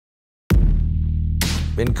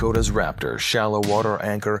Minnkota's Raptor shallow water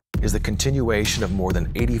anchor is the continuation of more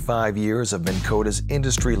than 85 years of Minnkota's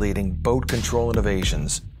industry-leading boat control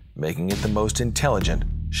innovations, making it the most intelligent,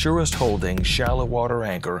 surest holding shallow water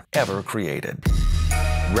anchor ever created.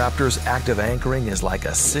 Raptor's active anchoring is like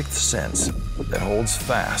a sixth sense that holds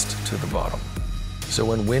fast to the bottom. So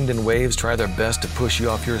when wind and waves try their best to push you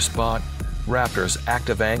off your spot, Raptor's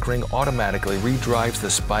active anchoring automatically redrives the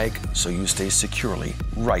spike so you stay securely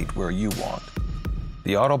right where you want.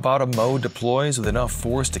 The auto bottom mode deploys with enough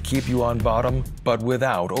force to keep you on bottom, but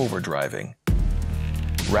without overdriving.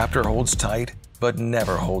 Raptor holds tight, but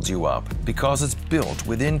never holds you up because it's built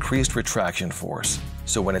with increased retraction force.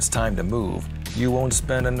 So when it's time to move, you won't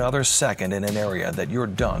spend another second in an area that you're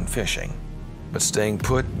done fishing. But staying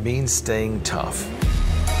put means staying tough.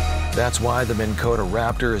 That's why the Minnkota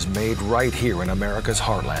Raptor is made right here in America's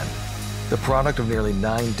heartland. The product of nearly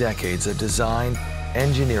 9 decades of design,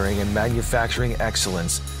 engineering, and manufacturing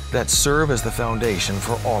excellence that serve as the foundation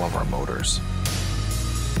for all of our motors.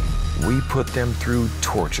 We put them through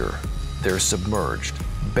torture. They're submerged,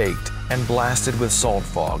 baked, and blasted with salt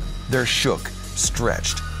fog. They're shook,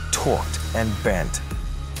 stretched, torqued, and bent.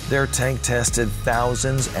 They're tank tested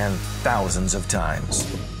thousands and thousands of times.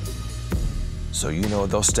 So you know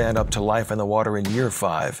they'll stand up to life in the water in year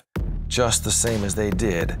 5, just the same as they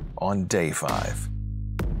did on day 5.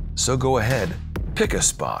 So go ahead, pick a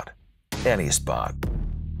spot, any spot,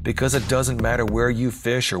 because it doesn't matter where you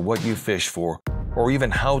fish or what you fish for, or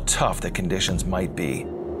even how tough the conditions might be.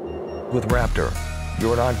 With Raptor,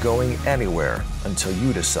 you're not going anywhere until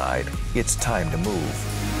you decide it's time to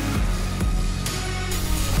move.